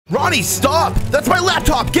Ronnie, stop! That's my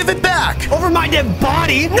laptop! Give it back! Over my dead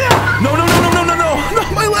body? No,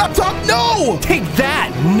 not my laptop! No! Take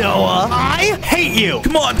that, Noah! I hate you!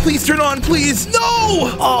 Come on, please turn on, please!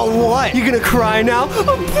 No! Oh, what? You gonna cry now?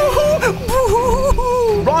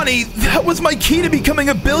 Ronnie, that was my key to becoming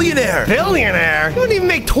a billionaire! Billionaire? You wouldn't even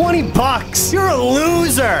make 20 bucks! You're a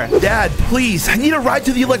loser! Dad, please, I need a ride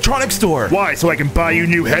to the electronics store. Why, so I can buy you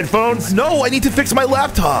new headphones? No, I need to fix my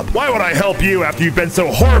laptop. Why would I help you after you've been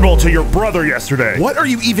so horrible to your brother yesterday? What are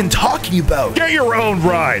you even talking about? Get your own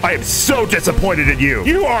ride! I am so disappointed in you!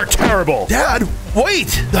 You are terrible! Dad,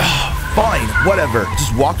 wait! Fine, whatever.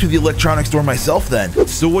 Just walk to the electronics store myself then.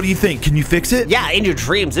 So what do you think? Can you fix it? Yeah, in your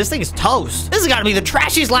dreams. This thing is toast. This has got to be the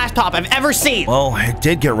trashiest laptop I've ever seen. Well, I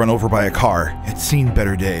did get run over by a car. It's seen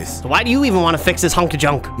better days. So why do you even want to fix this hunk of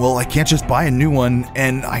junk? Well, I can't just buy a new one,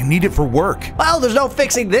 and I need it for work. Well, there's no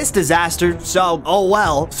fixing this disaster, so oh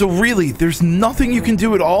well. So really, there's nothing you can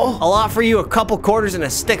do at all? I'll offer you a couple quarters and a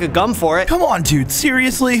stick of gum for it. Come on, dude,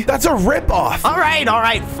 seriously? That's a ripoff. All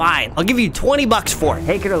right, fine. I'll give you 20 bucks for it.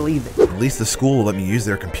 Take it or leave it. At least the school will let me use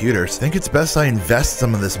their computers. I think it's best I invest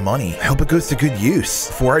some of this money. I hope it goes to good use.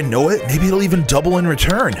 Before I know it, maybe it'll even double in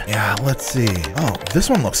return. Yeah, let's see. Oh, this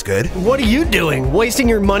one looks good. What are you doing? Wasting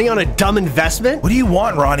your money on a dumb investment? What do you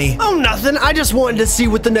want, Ronnie? Oh, nothing. I just wanted to see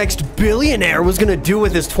what the next billionaire was gonna do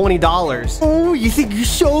with his $20. Oh, you think you're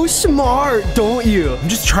so smart, don't you? I'm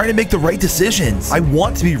just trying to make the right decisions. I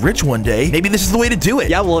want to be rich one day. Maybe this is the way to do it.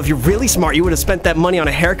 Yeah, well, if you're really smart, you would have spent that money on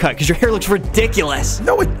a haircut because your hair looks ridiculous.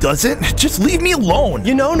 No, it doesn't. Just leave me alone.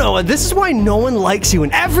 You know, Noah, this is why no one likes you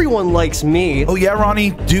and everyone likes me. Oh yeah,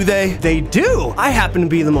 Ronnie? Do they? They do. I happen to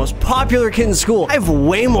be the most popular kid in school. I have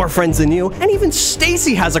way more friends than you, and even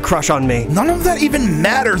Stacy has a crush on me. None of that even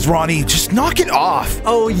matters, Ronnie. Just knock it off.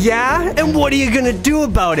 Oh yeah? And what are you gonna do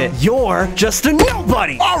about it? You're just a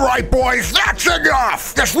nobody. All right, boys, that's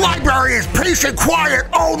enough. This library is peace and quiet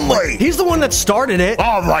only. He's the one that started it.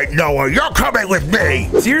 All right, Noah, you're coming with me.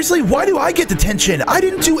 Seriously, why do I get detention? I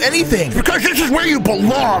didn't do anything. Because this is where you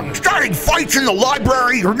belong. Starting fights in the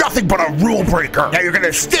library, you're nothing but a rule breaker. Now you're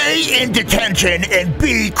gonna stay in detention and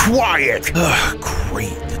be quiet. Ugh,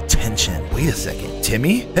 great detention. Wait a second.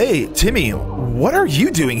 Timmy? Hey, Timmy, what are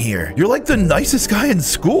you doing here? You're like the nicest guy in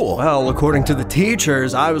school. Well, according to the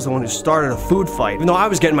teachers, I was the one who started a food fight, even though I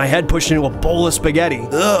was getting my head pushed into a bowl of spaghetti.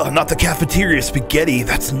 Ugh, not the cafeteria spaghetti.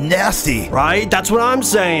 That's nasty. Right? That's what I'm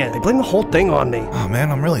saying. They blame the whole thing on me. Oh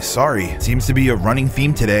man, I'm really sorry. Seems to be a running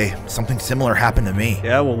theme today. Something similar happened to me.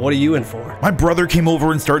 Yeah, well, what are you in for? My brother came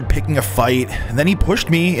over and started picking a fight, and then he pushed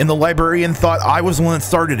me in the library and thought I was the one that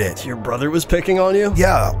started it. Your brother was picking on you?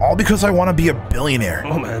 Yeah, all because I want to be a billionaire.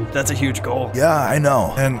 Oh man, that's a huge goal. Yeah, I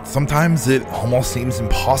know. And sometimes it almost seems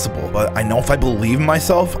impossible, but I know if I believe in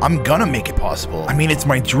myself, I'm gonna make it possible. I mean, it's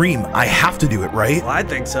my dream. I have to do it, right? Well, I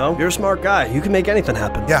think so. You're a smart guy. You can make anything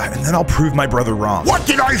happen. Yeah, and then I'll prove my brother wrong. What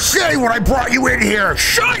did I say when I brought you in here?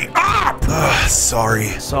 Shut up! Sorry.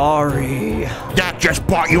 Sorry. That just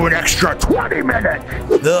bought you an extra 20 minutes.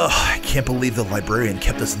 Ugh, I can't believe the librarian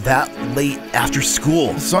kept us that late after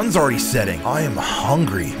school. The sun's already setting. I am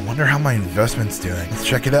hungry. I wonder how my investment's doing. Let's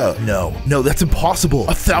check it out. No, that's impossible.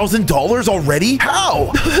 $1,000 already?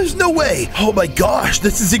 How? There's no way. Oh my gosh,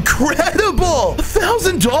 this is incredible.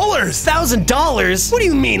 $1,000. $1,000? What do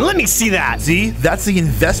you mean? Let me see that. See, that's the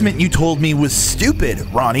investment you told me was stupid,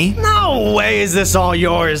 Ronnie. No way is this all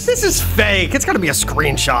yours. This is fake. It's gotta be a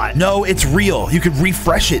screenshot. No, it's real. You could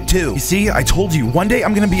refresh it too. You see, I told you, one day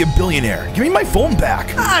I'm gonna be a billionaire. Give me my phone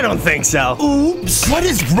back. I don't think so. Oops. What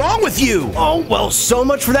is wrong with you? Oh, well, so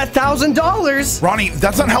much for that $1,000. Ronnie,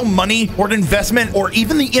 that's not how money or an investment or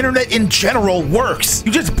even the internet in general works.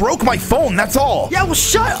 You just broke my phone, that's all. Yeah, well,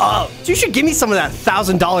 shut up. You should give me some of that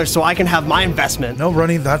 $1,000 so I can have my investment. No,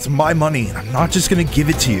 Ronnie, that's my money, and I'm not just gonna give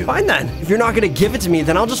it to you. Fine then. If you're not gonna give it to me,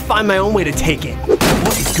 then I'll just find my own way to take it.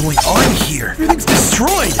 What is going on here? Everything's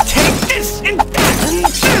destroyed. Take this and that and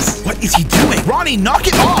this. What is he doing? Ronnie, knock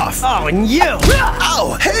it off. Oh, and you.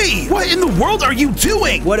 Ow, hey, what in the world are you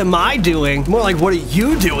doing? What am I doing? More like, what are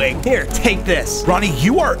you doing? Here, take this. Ronnie,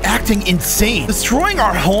 you are acting insane. Destroying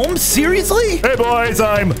our home? Seriously? Hey boys,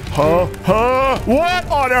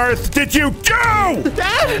 what on earth did you do?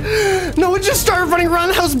 Dad? Noah just started running around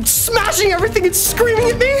the house, smashing everything and screaming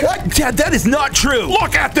at me. What? Dad, that is not true.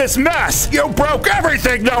 Look at this mess. You broke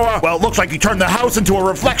everything, Noah. Well, it looks like you turned the house into a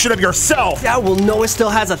reflection of yourself. Yeah, well, Noah still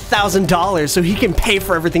has $1,000, so he can pay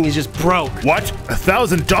for everything he's just broke. What?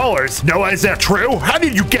 $1,000? Noah, is that true? How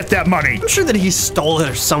did you get that money? I'm sure that he stole it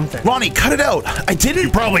or something. Ronnie, cut it out. I didn't.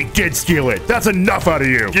 You probably did steal it. That's enough out of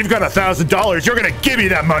you. You've got $1,000. You're gonna give me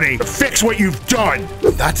that money to fix what you've done.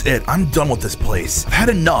 That's it. I'm done with this place. I've had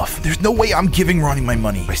enough. There's no way I'm giving Ronnie my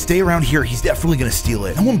money. If I stay around here, he's definitely gonna steal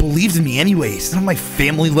it. No one believes in me anyways. None of my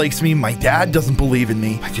family likes me. My dad doesn't believe in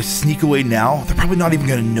me. If I just sneak away now, they're probably not even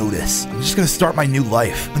gonna notice. I'm just gonna start my new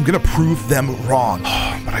life. I'm gonna prove them wrong.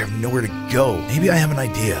 But I have nowhere to go. Maybe I have an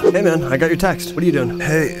idea. Hey, man, I got your text. What are you doing?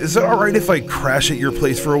 Hey, is it alright if I crash at your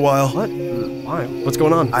place for a while? What? Why? What's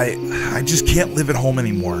going on? I just can't live at home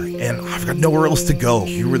anymore, and I've got nowhere else to go.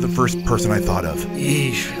 You were the first person I thought of.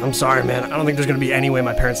 Yeesh. I'm sorry, man. I don't think there's gonna be any way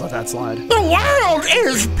my parents let that slide. The world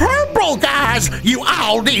is purple, guys. You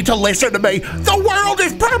all need to listen to me. The world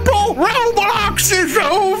is purple. Roblox is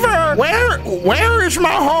over. Where is my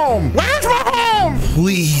home? Where's my home?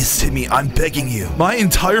 Please, Timmy, I'm begging you. My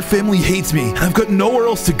entire family hates me, and I've got nowhere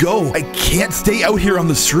else to go. I can't stay out here on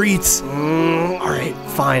the streets. All right,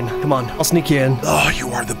 fine. Come on, I'll sneak you in. Oh, you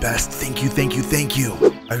are the best. Thank you, thank you, thank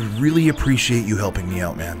you. I really appreciate you helping me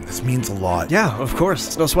out, man. This means a lot. Yeah, of course.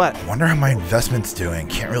 It's no sweat. I wonder how my investment's doing.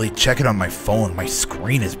 Can't really check it on my phone. My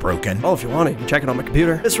screen is broken. Oh, if you want it, you can check it on my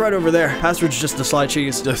computer. It's right over there. Password's just the slide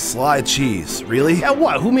cheese. The slide cheese. Really? Yeah,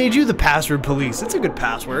 what? Who made you the password police? It's a good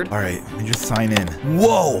password. All right, let me just sign in.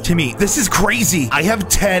 Whoa, Timmy, this is crazy. I have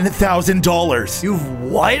 $10,000. You've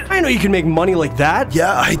what? I know you can make money like that.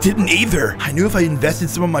 Yeah, I didn't either. I knew if I invested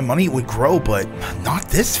some of my money, it would grow, but not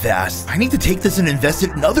this fast. I need to take this and invest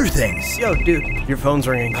it in other things. Yo, dude, your phone's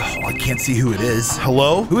ringing. Oh, I can't see who it is.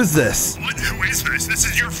 Hello? Who is this? What? Who is this? This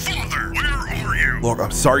is your father. Where are you? Look,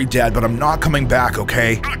 I'm sorry, Dad, but I'm not coming back,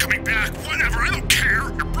 okay? Not coming back. Whatever. I don't care.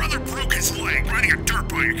 Your brother broke his leg riding a dirt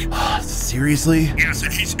bike. Seriously? Yes,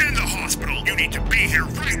 and he's in the hospital. You need to be here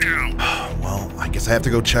right now. Well, I guess I have to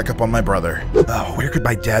go check up on my brother. Oh, where could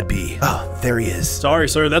my dad be? Oh, there he is. Sorry,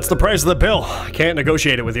 sir. That's the price of the bill. I can't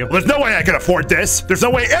negotiate it with you. There's no way I can afford this. There's no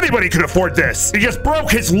way anybody could afford this. He just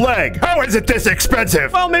broke his leg. How is it this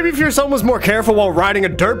expensive? Well, maybe if your son was more careful while riding a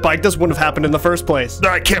dirt bike, this wouldn't have happened in the first place.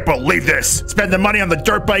 I can't believe this. Spend the money on the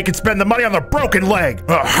dirt bike and spend the money on the broken leg.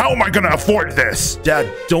 How am I gonna afford this?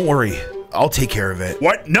 Dad, don't worry. I'll take care of it.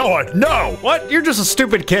 What? Noah, no! What? You're just a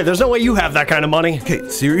stupid kid. There's no way you have that kind of money. Okay,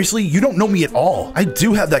 seriously? You don't know me at all. I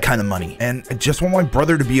do have that kind of money, and I just want my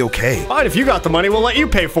brother to be okay. Fine, if you got the money, we'll let you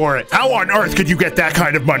pay for it. How on earth could you get that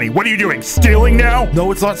kind of money? What are you doing, stealing now?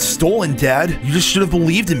 No, it's not stolen, Dad. You just should have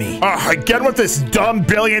believed in me. Again with this dumb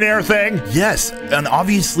billionaire thing? Yes, and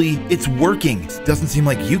obviously, it's working. It doesn't seem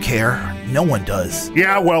like you care. No one does.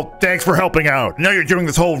 Yeah, well, thanks for helping out. Now you're doing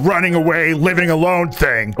this whole running away, living alone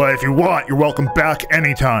thing. But if you want, you're welcome back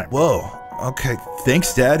anytime. Whoa. Okay,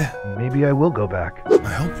 thanks, Dad. Maybe I will go back.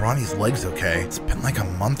 I hope Ronnie's leg's okay. It's been like a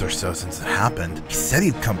month or so since it happened. He said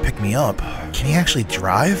he'd come pick me up. Can he actually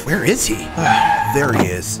drive? Where is he? There he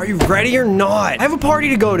is. Are you ready or not? I have a party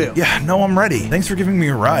to go to. Yeah, no, I'm ready. Thanks for giving me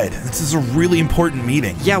a ride. This is a really important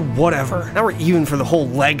meeting. Yeah, whatever. Now we're even for the whole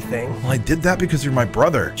leg thing. Well, I did that because you're my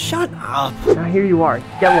brother. Shut up. Now here you are.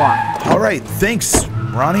 Get lost. All right, thanks,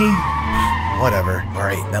 Ronnie. Whatever. All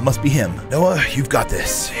right, that must be him. Noah, you've got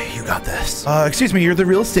this. You got this. Excuse me, you're the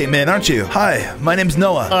real estate man, aren't you? Hi, my name's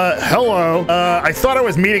Noah. Hello. I thought I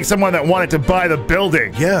was meeting someone that wanted to buy the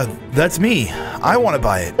building. Yeah, that's me. I want to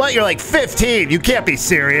buy it. What, you're like 15. You can't be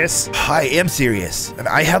serious. I am serious, and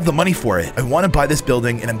I have the money for it. I want to buy this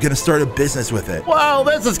building, and I'm going to start a business with it. Well,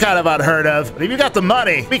 this is kind of unheard of. But if you got the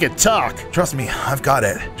money, we could talk. Trust me, I've got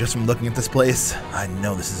it. Just from looking at this place, I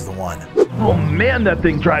know this is the one. Oh man, that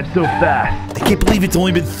thing drives so fast. I can't believe it's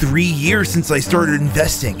only been 3 years since I started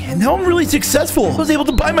investing, and now I'm really successful. I was able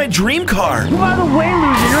to buy my dream car. Move out of the way,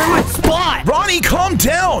 loser. You're in my spot. Ronnie, calm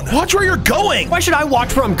down. Watch where you're going. Why should I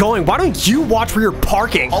watch where I'm going? Why don't you watch where you're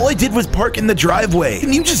parking? All I did was park in the driveway,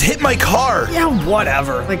 and you just hit my car. Yeah,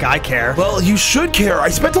 whatever. I think I care. Well, you should care. I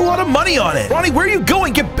spent a lot of money on it. Ronnie, where are you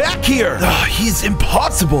going? Get back here. He's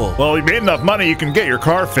impossible. Well, you made enough money you can get your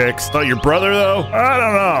car fixed. Your brother, though? I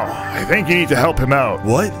don't know. I think you need to help him out.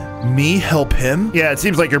 What? Me help him? Yeah, it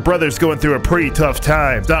seems like your brother's going through a pretty tough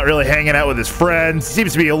time. He's not really hanging out with his friends. He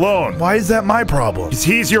seems to be alone. Why is that my problem? Because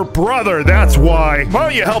he's your brother, that's why. Why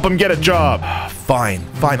don't you help him get a job? Fine,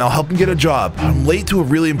 I'll help him get a job. I'm late to a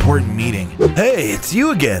really important meeting. Hey, it's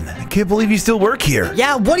you again. I can't believe you still work here.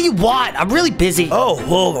 Yeah, what do you want? I'm really busy. Oh,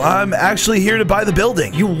 well, I'm actually here to buy the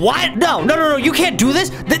building. You what? No, you can't do this.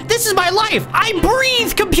 This is my life. I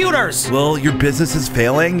breathe computers. Well, your business is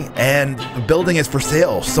failing, and the building is for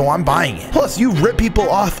sale, so I'm buying it. Plus, you rip people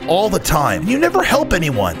off all the time. You never help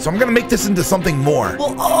anyone, so I'm gonna make this into something more.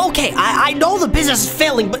 Well, okay, I know the business is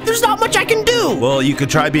failing, but there's not much I can do. Well, you could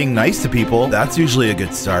try being nice to people. That's usually a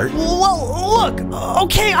good start. Well, look,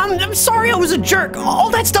 okay, I'm sorry I was a jerk. All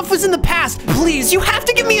that stuff was in the past. Please, you have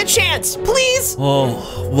to give me a chance. Please.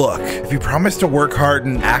 Well, look, if you promise to work hard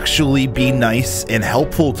and actually be nice and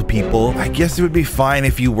helpful to people, I guess it would be fine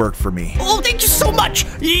if you worked for me. Oh, thank you so much.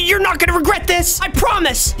 You're not gonna regret this. I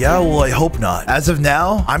promise. Yeah, well, I hope not. As of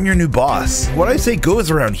now, I'm your new boss. What I say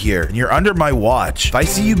goes around here, and you're under my watch. If I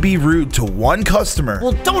see you be rude to one customer...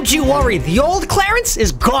 Well, don't you worry. The old Clarence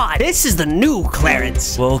is gone. This is the new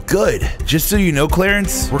Clarence. Well, good. Just so you know,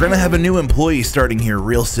 Clarence, we're gonna have a new employee starting here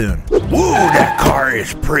real soon. Woo, that car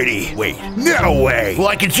is pretty. Wait, no way. Well,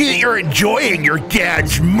 I can see that you're enjoying your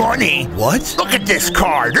dad's money. What? Look at this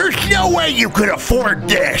car. There's no way you could afford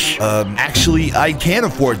this. Actually, I can't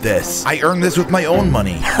afford this. I earned this with my own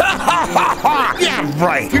money. Yeah,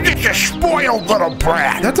 right. You're just a spoiled little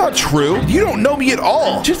brat. That's not true. You don't know me at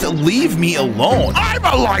all. Just leave me alone. I'm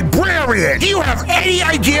a librarian. Do you have any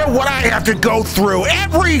idea what I have to go through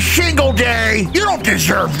every single day? You don't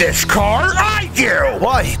deserve this car. I do.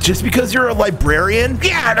 Why? Just because you're a librarian?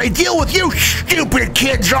 Yeah, and I deal with you stupid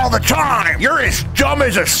kids all the time. You're as dumb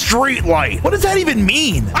as a streetlight. What does that even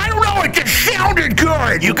mean? I don't know, it just sounded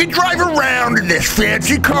good. You can drive around in this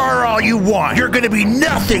fancy car all you want. You're gonna be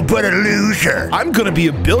nothing but a loser. I'm gonna be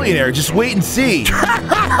a billionaire. Just wait and see.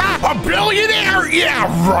 A billionaire?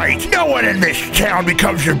 Yeah, right. No one in this town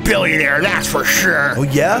becomes a billionaire, that's for sure. Oh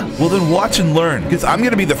yeah? Well then watch and learn, because I'm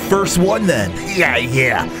gonna be the first one then.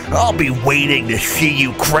 Yeah. I'll be waiting to see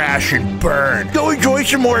you crash and burn. Go enjoy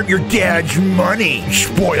some more of your dad's money,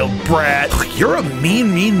 spoiled brat. You're a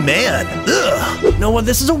mean man. Ugh. Noah,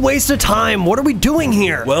 this is a waste of time. What are we doing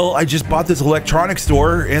here? Well, I just bought this electronics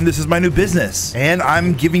store, and this is my new business. And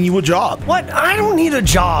I'm giving you a job. What? I don't need a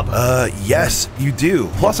job. Yes, you do.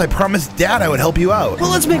 Plus, I promised Dad I would help you out.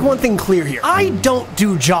 Well, let's make one thing clear here. I don't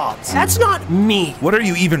do jobs. That's not me. What are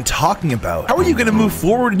you even talking about? How are you gonna move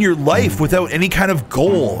forward in your life without any kind of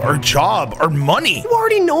goal or job or money? You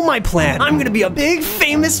already know my plan. I'm gonna be a big,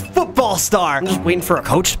 famous football star. I'm just waiting for a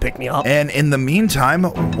coach to pick me up. And in the meantime,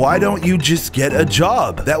 why don't you just get a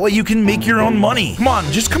job? That way you can make your own money. Come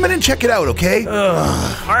on, just come in and check it out, okay?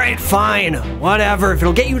 All right, fine. Whatever, if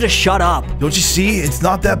it'll get you to shut up. Don't you see? It's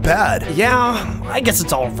not that bad. Yeah, I guess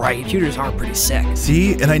it's all right. Computers aren't pretty sick.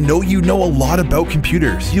 See? And I know you know a lot about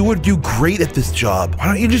computers. You would do great at this job. Why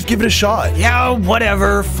don't you just give it a shot? Yeah,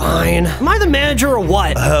 whatever, fine. Am I the manager or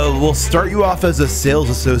what? We'll start you off as a sales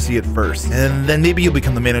associate first, and then maybe you'll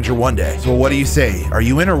become the manager one day. So what do you say? Are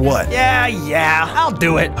you in or what? Yeah, I'll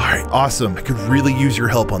do it. All right, awesome. I could really use your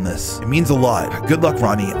help on this. It means a lot. Good luck,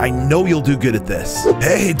 Ronnie. I know you'll do good at this.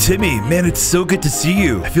 Hey, Timmy, man, it's so good to see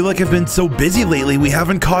you. I feel like I've been so busy lately, we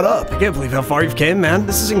haven't caught up. I can't believe how far you've came, man.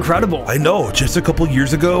 This is incredible. I know, just a couple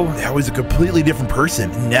years ago, I was a completely different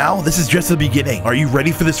person. And now, this is just the beginning. Are you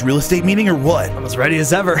ready for this real estate meeting or what? I'm as ready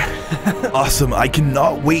as ever. Awesome, I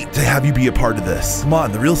cannot wait to have you be a part of this. Come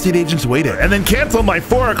on, the real estate agent's waiting. And then cancel my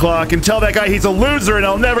 4 o'clock and tell that guy he's a loser and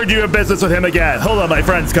I'll never do business with him again. Hold on, my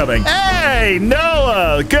friend's coming. Hey,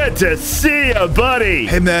 Noah, good to see you, buddy.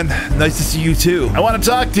 Hey man, nice to see you too. I want to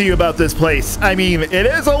talk to you about this place. I mean, it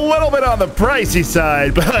is a little bit on the pricey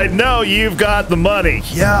side, but I know you've got the money.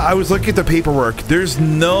 Yeah, I was looking at the paperwork. There's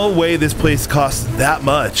no way this place costs that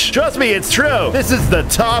much. Trust me, it's true. This is the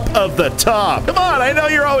top of the top. Come on, I know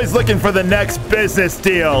you're always looking for the next business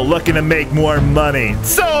deal, looking to make more money.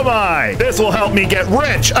 So am I. This will help me get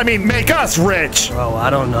rich. I mean, make us rich. Bro, I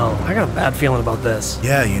don't know. I got a bad feeling about this.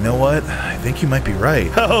 Yeah, you know what? I think you might be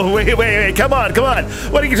right. Oh, wait, come on.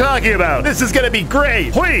 What are you talking about? This is gonna be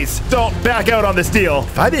great. Please, don't back out on this deal.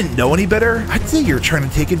 If I didn't know any better, I'd say you're trying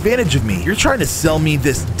to take advantage of me. You're trying to sell me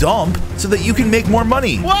this dump so that you can make more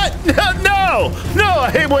money. What? No,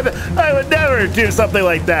 I would never do something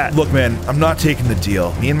like that. Look, man, I'm not taking the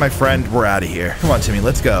deal. Me and my friend, we're out of here. Come on, Timmy,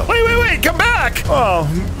 let's go. Wait, come back. Oh,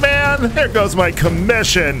 man, there goes my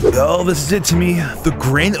commission. Oh, this is it, Timmy. The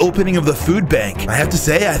grand opening of the food bank. I have to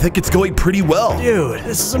say, I think it's going pretty well. Dude,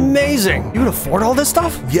 this is amazing. You can afford all this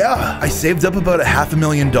stuff? Yeah, I saved up about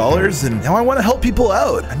 $500,000 and now I want to help people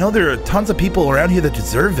out. I know there are tons of people around here that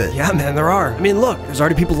deserve it. Yeah, man, there are. I mean, look, there's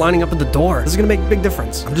already people lining up at the door. This is gonna make a big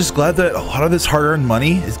difference. I'm just glad that a lot of this hard-earned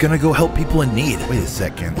money is gonna go help people in need. Wait a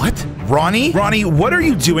second. What? Ronnie, what are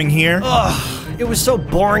you doing here? Ugh. It was so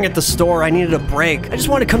boring at the store, I needed a break. I just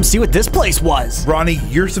wanted to come see what this place was. Ronnie,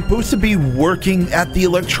 you're supposed to be working at the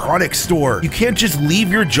electronics store. You can't just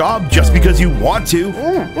leave your job just because you want to.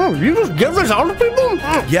 You just give this out to people?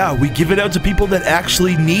 Yeah, we give it out to people that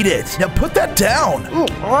actually need it. Now put that down.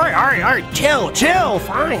 All right. Chill,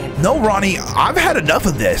 fine. No, Ronnie, I've had enough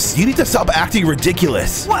of this. You need to stop acting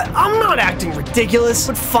ridiculous. What? I'm not acting ridiculous,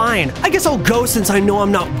 but fine. I guess I'll go since I know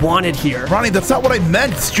I'm not wanted here. Ronnie, that's not what I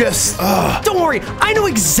meant. It's just, Don't worry, I know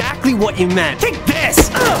exactly what you meant. Take this!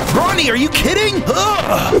 Ronnie, are you kidding?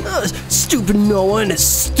 Stupid Noah and his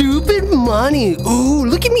stupid money. Ooh,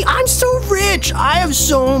 look at me, I'm so rich. I have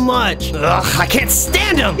so much. Ugh, I can't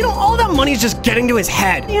stand him. You know, all that money is just getting to his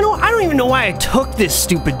head. You know, I don't even know why I took this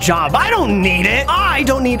stupid job. I don't need it. I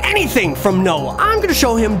don't need anything from Noah. I'm gonna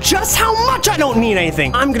show him just how much I don't need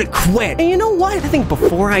anything. I'm gonna quit. And you know what? I think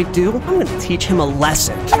before I do, I'm gonna teach him a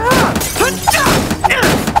lesson.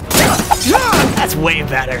 That's way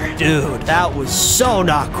better. Dude, that was so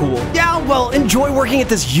not cool. Yeah, well, enjoy working at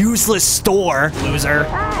this useless store, loser.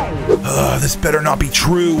 This better not be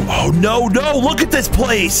true. Oh, no, look at this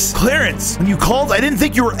place. Clarence, when you called, I didn't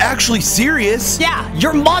think you were actually serious. Yeah,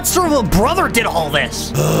 your monster of a brother did all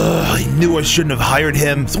this. I knew I shouldn't have hired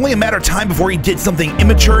him. It's only a matter of time before he did something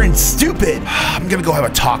immature and stupid. I'm gonna go have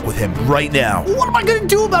a talk with him right now. What am I gonna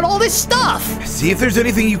do about all this stuff? See if there's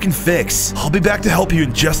anything you can fix. I'll be back to help you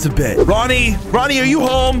in just a bit. Ronnie, are you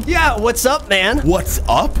home? Yeah, what's up, man? What's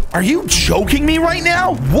up? Are you joking me right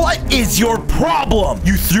now? What is your problem?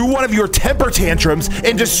 You threw one of your temper tantrums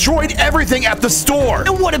and destroyed everything at the store.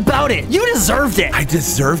 And what about it? You deserved it. I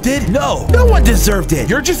deserved it? No one deserved it.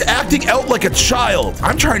 You're just acting out like a child.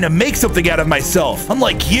 I'm trying to make something out of myself,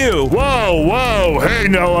 unlike you. Whoa. Hey,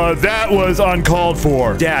 Noah, that was uncalled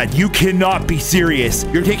for. Dad, you cannot be serious.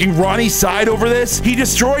 You're taking Ronnie's side over this? He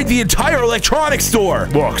destroyed the entire electronics store.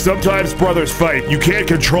 Look, sometimes brothers fight. You can't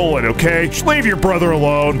control it, okay? Just leave your brother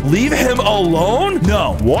alone. Leave him alone?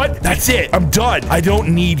 No. What? That's it. I'm done. I don't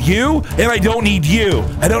need you, and I don't need you.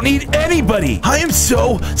 I don't need anybody. I am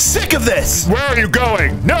so sick of this. Where are you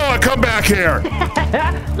going? Noah, come back here.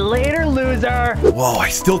 Later, loser. Whoa, I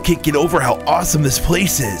still can't get over how awesome this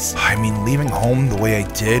place is. I mean, leaving home the way I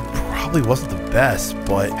did probably wasn't the best,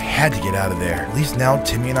 but I had to get out of there. At least now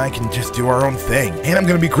Timmy and I can just do our own thing. And I'm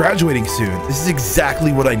gonna be graduating soon. This is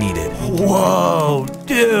exactly what I needed. Whoa,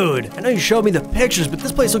 dude. I know you showed me the pictures, but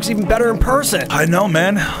this place looks even better in person. I know,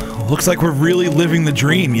 man. Looks like we're really living the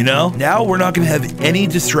dream, you know? Now we're not gonna have any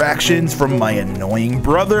distractions from my annoying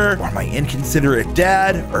brother or my inconsiderate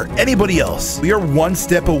dad or anybody else. We are one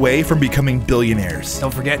step away from becoming billionaires.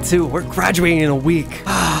 Don't forget, too, we're graduating in a week.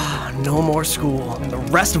 No more school, and the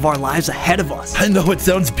rest of our lives ahead of us. I know it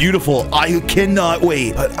sounds beautiful. I cannot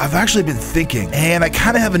wait. But I've actually been thinking, and I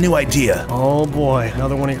kind of have a new idea. Oh boy,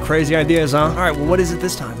 another one of your crazy ideas, huh? All right, well, what is it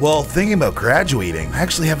this time? Well, thinking about graduating, I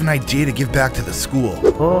actually have an idea to give back to the school.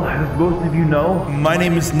 Well, as most of you know, My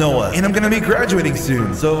name is Noah, and I'm gonna be graduating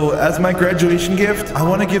soon. So, as my graduation gift, I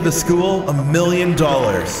want to give the school $1 million.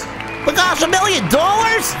 My gosh, $1 million?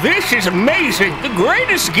 This is amazing. The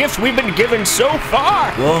greatest gift we've been given so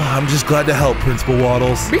far. Well, I'm just glad to help, Principal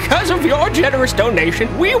Waddles. Because of your generous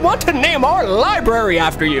donation, we want to name our library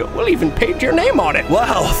after you. We'll even paint your name on it.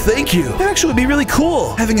 Wow, thank you. That actually would be really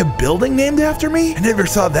cool. Having a building named after me? I never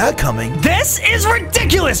saw that coming. This is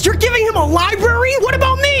ridiculous! You're giving him a library? What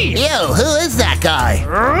about me? Ew, who is that guy?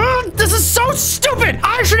 This is so stupid!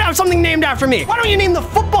 I should have something named after me. Why don't you name the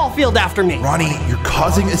football field after me? Ronnie, you're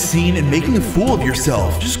causing a scene and making a fool of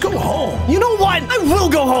yourself. Just go home. You know what? I will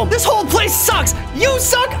go home. This whole place sucks. You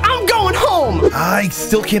suck. I'm going home. I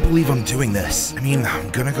still can't believe I'm doing this. I mean, I'm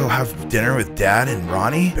gonna go have dinner with Dad and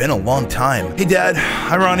Ronnie. Been a long time. Hey, Dad.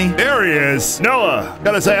 Hi, Ronnie. There he is. Noah,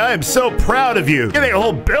 gotta say, I am so proud of you. Getting a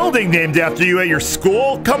whole building named after you at your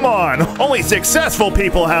school? Come on. Only successful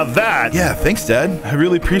people have that. Yeah, thanks, Dad. I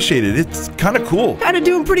really appreciate it. It's kind of cool. Kinda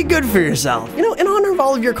doing pretty good for yourself. You know, in honor of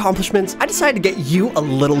all of your accomplishments, I decided to get you a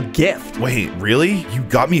little gift. Wait, really? You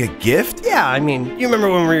got me a gift? Yeah, I mean, you remember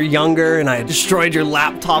when we were younger and I destroyed your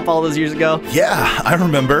laptop all those years ago? Yeah, I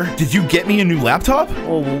remember. Did you get me a new laptop?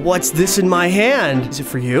 Oh, what's this in my hand? Is it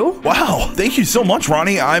for you? Wow, thank you so much,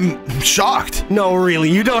 Ronnie. I'm shocked. No,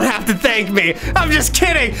 really, you don't have to thank me. I'm just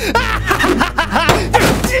kidding.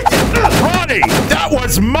 Ronnie! Ronnie, that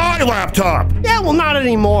was my laptop. Yeah, well, not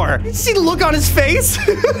anymore. You see the look on his face?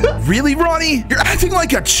 Really, Ronnie? You're acting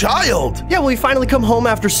like a child. Yeah, well, we finally come home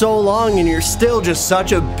after so long, and you're still just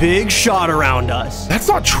such a big shot around us. That's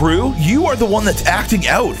not true. You are the one that's acting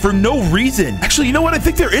out for no reason. Actually, you know what? I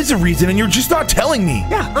think there is a reason, and you're just not telling me.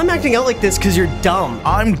 Yeah, I'm acting out like this because you're dumb.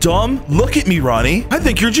 I'm dumb? Look at me, Ronnie. I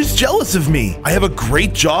think you're just jealous of me. I have a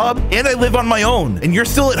great job, and I live on my own, and you're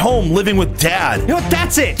still at home living with Dad. You know what?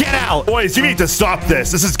 That's it. Get out. Boys, you need to stop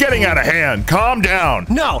this. This is getting out of hand. Calm down.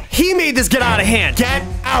 No, he made this get out of hand. Get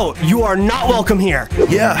out. You are not welcome here.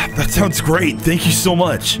 Yeah, that sounds great. Thank you so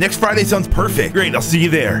much. Next Friday sounds perfect. Great, I'll see you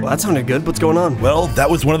there. Well, that sounded good. What's going on? Well, that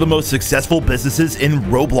was one of the most successful businesses in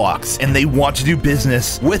Roblox, and they want to do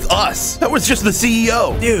business with us. That was just the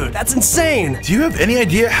CEO. Dude, that's insane. Do you have any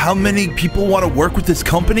idea how many people want to work with this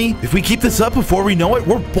company? If we keep this up before we know it,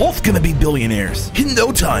 we're both gonna be billionaires in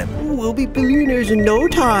no time. We'll be billionaires in no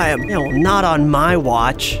time. Yeah, well, not on my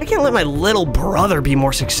watch. I can't let my little brother be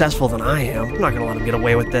more successful than I am. I'm not gonna let him get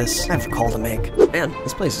away with this. I have a call to make. Man,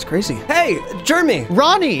 this place is crazy. Hey, Jeremy.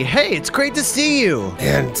 Ronnie, hey, it's great to see you.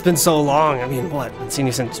 Man, it's been so long. I mean, what? I've seen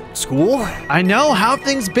you since school? I know. How have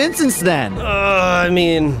things been since then? I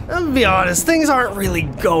mean, I'll be honest, things aren't really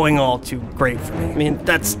going all too great for me. I mean,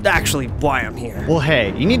 that's actually why I'm here. Well,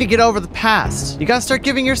 hey, you need to get over the past. You gotta start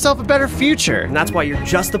giving yourself a better future. And that's why you're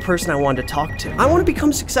just the person I wanted to talk to. I want to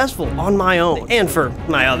become successful on my own, and for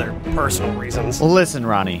my other personal reasons. Well, listen,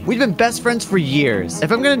 Ronnie, we've been best friends for years.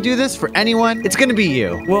 If I'm gonna do this for anyone, it's gonna be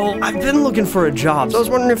you. Well, I've been looking for a job, so I was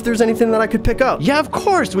wondering if there's anything that I could pick up. Yeah, of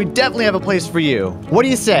course, we definitely have a place for you. What do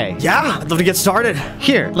you say? Yeah, I'd love to get started.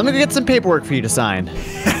 Here, let me go get some paperwork for you to sign.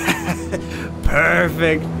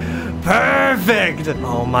 Perfect. Perfect!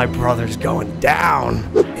 Oh, my brother's going down.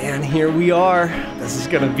 And here we are. This is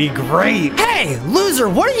gonna be great. Hey, loser,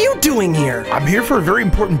 what are you doing here? I'm here for a very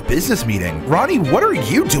important business meeting. Ronnie, what are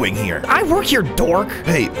you doing here? I work here, dork.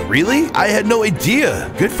 Hey, really? I had no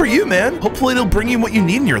idea. Good for you, man. Hopefully it'll bring you what you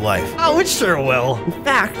need in your life. Oh, it sure will. In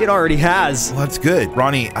fact, it already has. Well, that's good.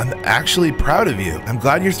 Ronnie, I'm actually proud of you. I'm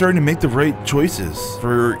glad you're starting to make the right choices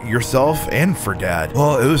for yourself and for Dad.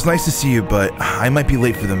 Well, it was nice to see you, but I might be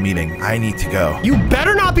late for the meeting. I need to go. You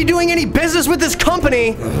better not be doing any business with this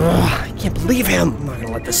company. Ugh, I can't believe him. I'm not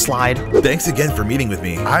gonna let this slide. Thanks again for meeting with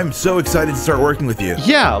me. I'm so excited to start working with you.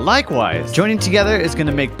 Yeah, likewise. Joining together is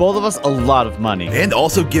gonna make both of us a lot of money. And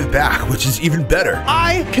also give back, which is even better.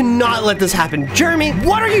 I cannot let this happen. Jeremy,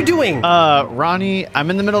 what are you doing? Ronnie, I'm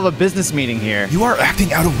in the middle of a business meeting here. You are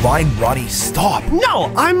acting out of line, Ronnie. Stop.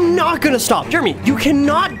 No, I'm not gonna stop. Jeremy, you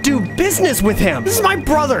cannot do business with him. This is my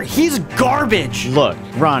brother. He's garbage. Look,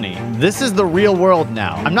 Ronnie, this is the real world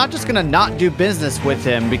now. I'm not just gonna not do business with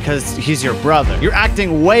him because he's your brother. You're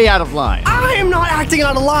acting way out of line. I am not acting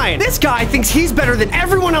out of line. This guy thinks he's better than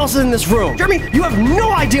everyone else in this room. Jeremy, you have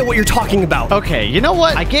no idea what you're talking about. Okay, you know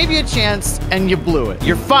what? I gave you a chance and you blew it.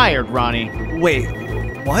 You're fired, Ronnie.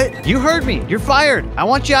 Wait, what? You heard me. You're fired. I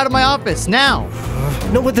want you out of my office now.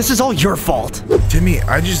 No, what? This is all your fault. Timmy,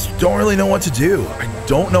 I just don't really know what to do. I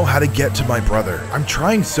don't know how to get to my brother. I'm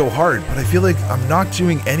trying so hard, but I feel like I'm not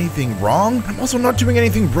doing anything wrong. I'm also not doing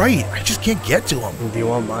anything right. I just can't get to him. Do you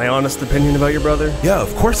want my honest opinion about your brother? Yeah,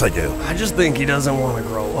 of course I do. I just think he doesn't want to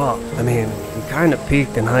grow up. I mean, he kind of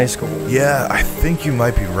peaked in high school. Yeah, I think you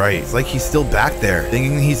might be right. It's like he's still back there,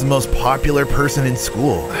 thinking he's the most popular person in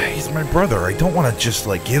school. He's my brother. I don't want to just,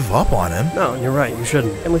 like, give up on him. No, you're right. You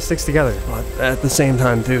shouldn't. Family sticks together. But at the same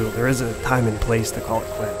time, too, there is a time and place to call it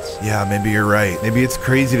quits. Yeah, maybe you're right. Maybe it's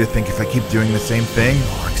crazy to think if I keep doing the same thing,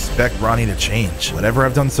 I'll expect Ronnie to change. Whatever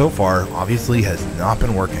I've done so far obviously has not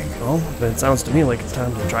been working. Well, then it sounds to me like it's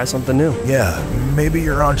time to try something new. Yeah, maybe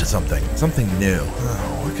you're onto something. Something new.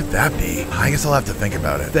 What could that be? I guess I'll have to think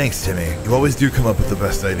about it. Thanks, Timmy. You always do come up with the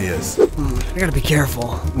best ideas. I gotta be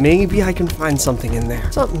careful. Maybe I can find something in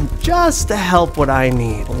there. Something just to help what I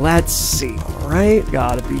need. Let's see. Alright,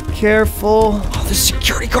 gotta be careful. Oh, there's a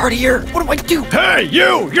security guard here. What do I do? Hey,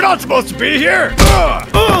 you! You're not supposed to be here!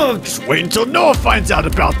 Just wait until Noah finds out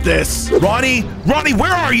about this. Ronnie,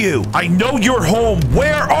 where are you? I know you're home.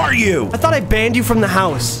 Where are you? I thought I banned you from the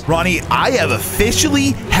house. Ronnie, I have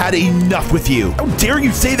officially had enough with you. How dare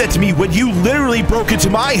you say that to me when you literally broke into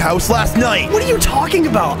my house last night? What are you talking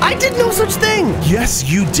about? I did no such thing. Yes,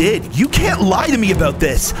 you did. You can't lie to me about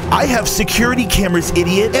this. I have security cameras,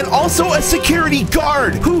 idiot, and also a security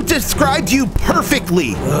guard who described you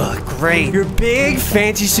perfectly. Ugh, great. You're big,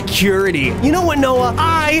 fancy security. You know what, Noah?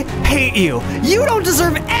 I hate you. You don't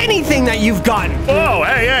deserve anything that you've gotten. Oh,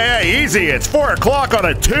 hey, easy. It's 4 o'clock on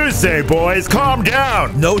a Tuesday, boys. Calm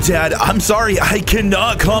down. No, Dad, I'm sorry. I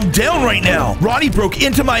cannot calm down right now. Ronnie broke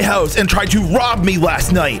into my house and tried to rob me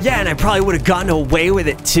last night. Yeah, and I probably would have gotten away with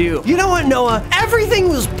it too. You know what, Noah? Everything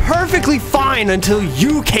was perfectly fine until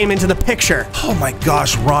you came into the picture. Oh my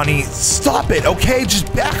gosh, Ronnie, stop it, okay?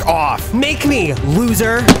 Just back off. Make me,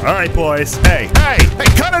 loser. All right, boys. Hey,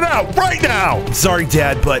 cut it out right now. Sorry,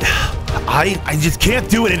 Dad, but I just can't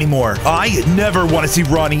do it anymore. I never want to see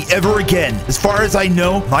Ronnie ever again. As far as I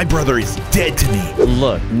know, my brother is dead to me.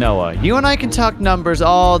 Look, Noah, you and I can talk numbers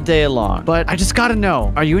all day long, but I just gotta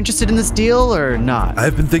know, are you interested in this deal or not?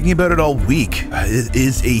 I've been thinking about it all week. It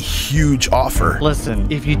is a huge offer. Listen,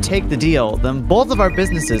 if you take the deal, then both of our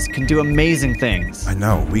businesses can do amazing things. I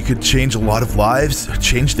know, we could change a lot of lives,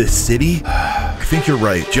 change this city. I think you're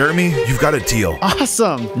right. Jeremy, you've got a deal.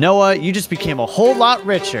 Awesome. Noah, you just became a whole lot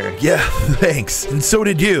richer. Yeah, thanks. And so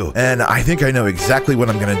did you. And I think I know exactly what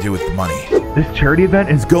I'm gonna do with the money. This charity event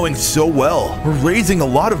is Going so well. We're raising a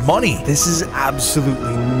lot of money. This is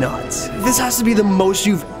absolutely nuts. This has to be the most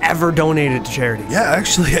you've ever donated to charity. Yeah,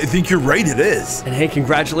 actually, I think you're right, it is. And hey,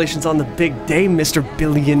 congratulations on the big day, Mr.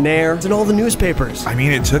 Billionaire. It's in all the newspapers. I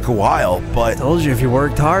mean, it took a while, but Told you if you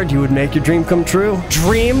worked hard, you would make your dream come true.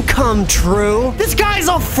 Dream come true? This guy's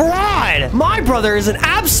a fraud! My brother is an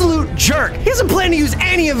absolute jerk. He doesn't plan to use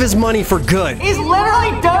any of his money for good. He's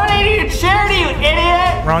literally donating to charity, you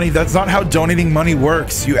idiot! Ronnie, that's not how donating money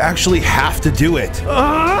works. You actually have to do it.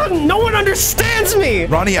 No one understands me!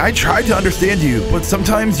 Ronnie, I tried to understand you, but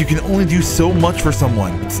sometimes you can only do so much for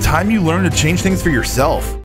someone. It's time you learn to change things for yourself.